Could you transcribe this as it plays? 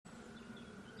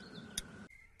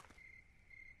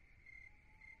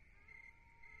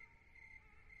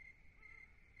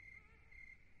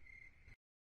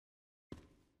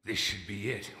This should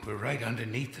be it. We're right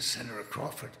underneath the center of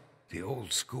Crawford. The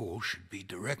old school should be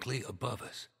directly above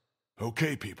us.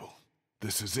 Okay, people.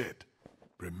 This is it.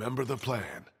 Remember the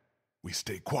plan. We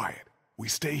stay quiet, we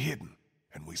stay hidden,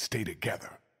 and we stay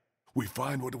together. We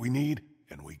find what we need,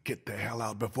 and we get the hell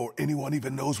out before anyone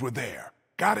even knows we're there.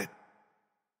 Got it?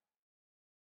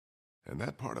 And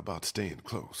that part about staying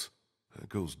close, that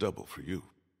goes double for you.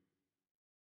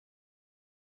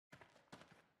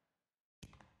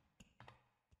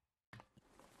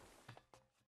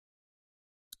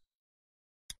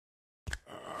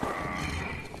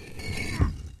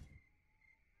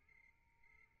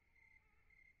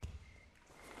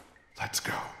 Let's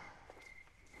go.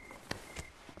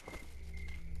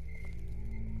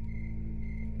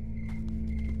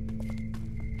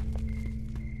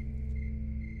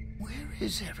 Where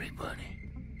is everybody?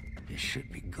 There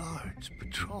should be guards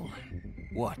patrolling.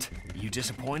 What? You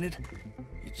disappointed?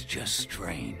 It's just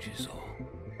strange is all.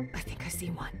 I think I see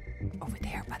one. Over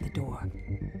there by the door.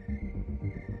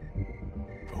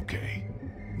 Okay.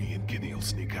 Me and Kenny will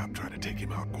sneak out, try to take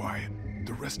him out quiet.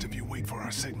 The rest of you wait for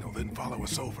our signal, then follow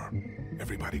us over.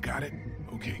 Everybody got it?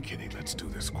 Okay, Kenny, let's do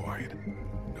this quiet.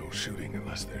 No shooting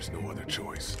unless there's no other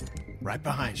choice. Right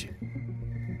behind you.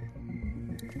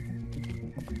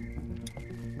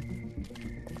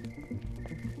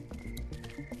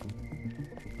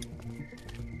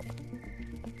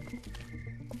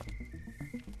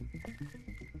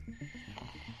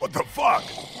 What the fuck?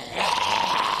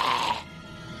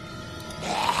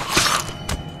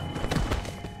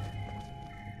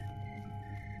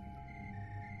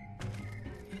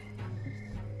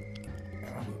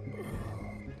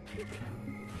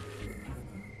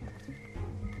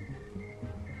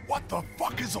 What the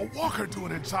fuck is a walker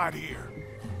doing inside here?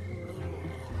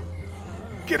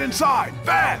 Get inside,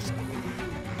 fast!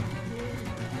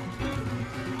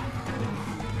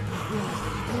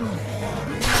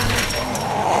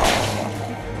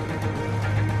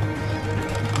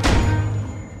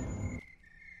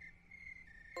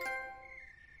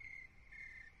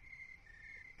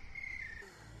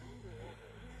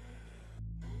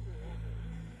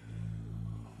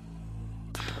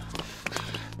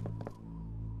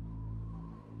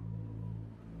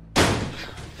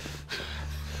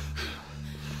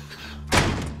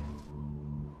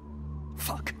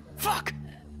 Fuck!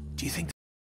 Do you think...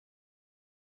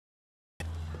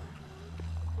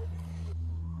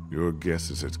 Your guess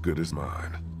is as good as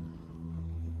mine.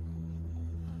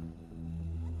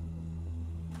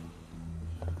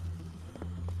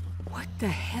 What the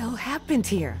hell happened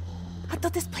here? I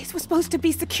thought this place was supposed to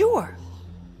be secure.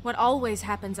 What always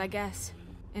happens, I guess.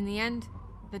 In the end,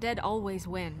 the dead always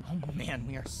win. Oh man,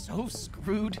 we are so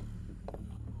screwed.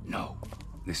 No,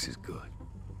 this is good.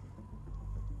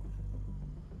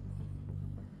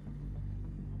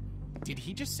 Did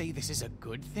he just say this is a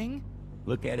good thing?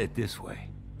 Look at it this way.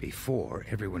 Before,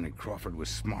 everyone in Crawford was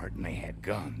smart and they had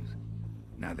guns.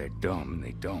 Now they're dumb and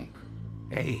they don't.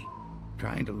 Hey,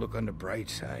 trying to look on the bright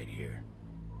side here.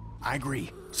 I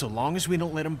agree. So long as we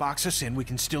don't let him box us in, we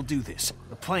can still do this.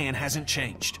 The plan hasn't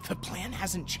changed. The plan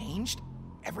hasn't changed?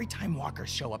 Every time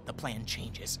walkers show up, the plan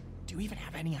changes. Do you even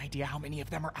have any idea how many of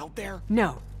them are out there?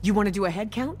 No. You want to do a head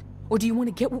count? Or do you want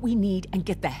to get what we need and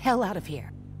get the hell out of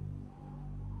here?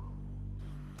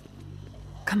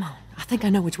 Come on. I think I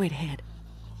know which way to head.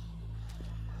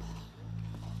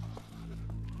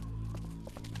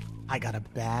 I got a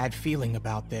bad feeling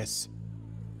about this.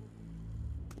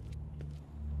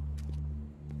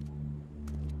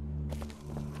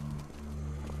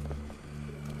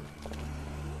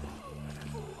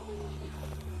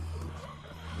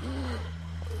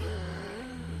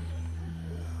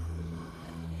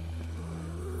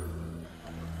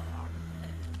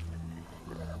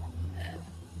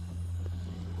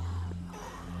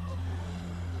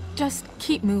 Just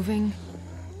keep moving.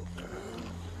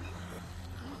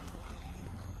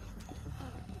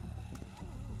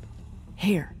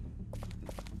 Here.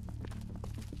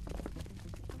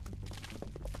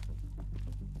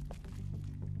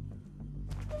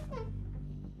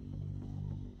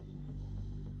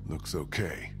 Looks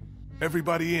okay.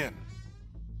 Everybody in.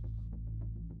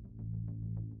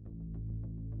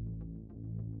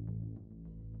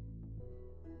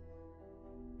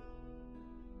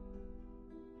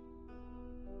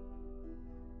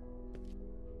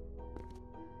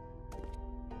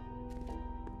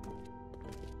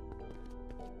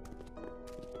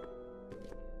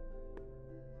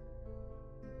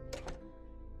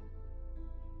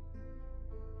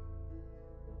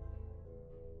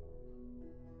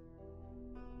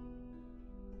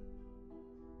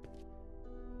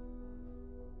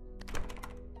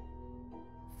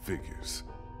 Figures.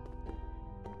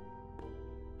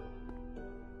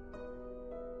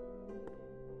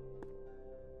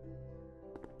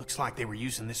 Looks like they were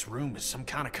using this room as some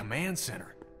kind of command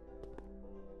center.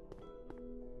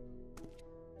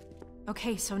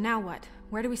 Okay, so now what?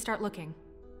 Where do we start looking?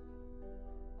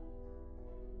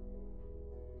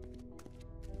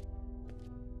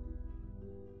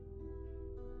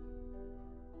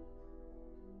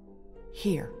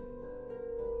 Here.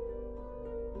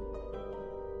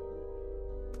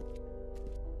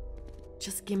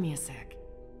 Just give me a sec.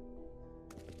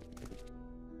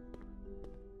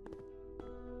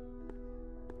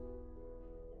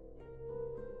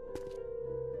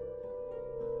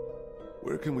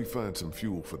 Where can we find some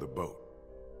fuel for the boat?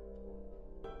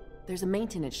 There's a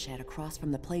maintenance shed across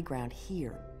from the playground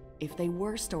here. If they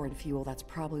were storing fuel, that's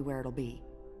probably where it'll be.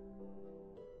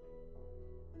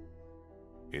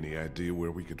 Any idea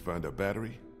where we could find a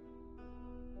battery?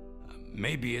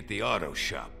 Maybe at the auto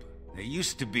shop. There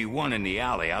used to be one in the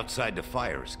alley outside the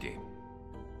fire escape.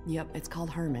 Yep, it's called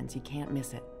Herman's. You can't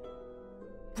miss it.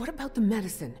 What about the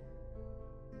medicine?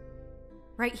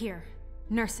 Right here.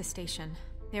 Nurse's station.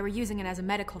 They were using it as a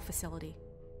medical facility.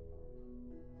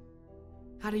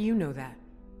 How do you know that?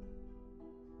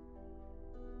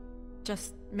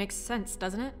 Just makes sense,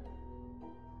 doesn't it?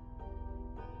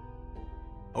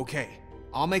 Okay,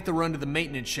 I'll make the run to the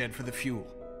maintenance shed for the fuel.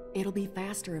 It'll be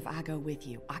faster if I go with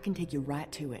you. I can take you right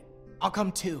to it. I'll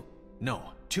come too.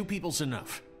 No, 2 people's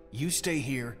enough. You stay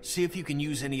here, see if you can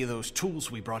use any of those tools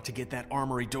we brought to get that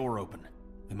armory door open.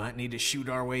 We might need to shoot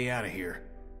our way out of here.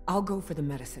 I'll go for the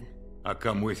medicine. I'll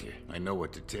come with you. I know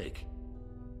what to take.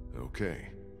 Okay.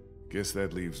 Guess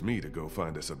that leaves me to go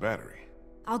find us a battery.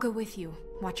 I'll go with you.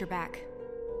 Watch your back.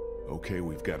 Okay,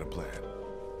 we've got a plan.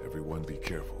 Everyone be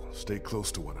careful. Stay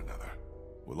close to one another.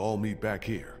 We'll all meet back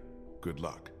here. Good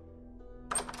luck.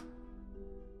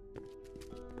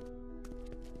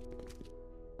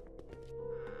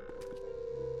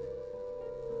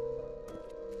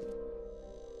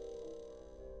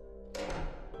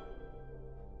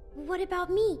 What about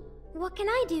me? What can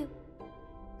I do?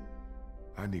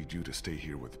 I need you to stay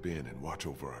here with Ben and watch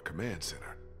over our command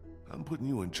center. I'm putting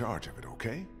you in charge of it,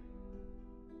 okay?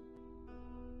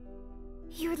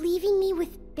 You're leaving me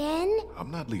with Ben?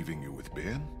 I'm not leaving you with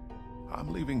Ben.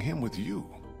 I'm leaving him with you.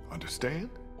 Understand?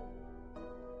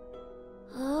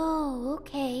 Oh,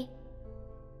 okay.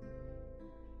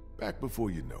 Back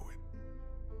before you know it.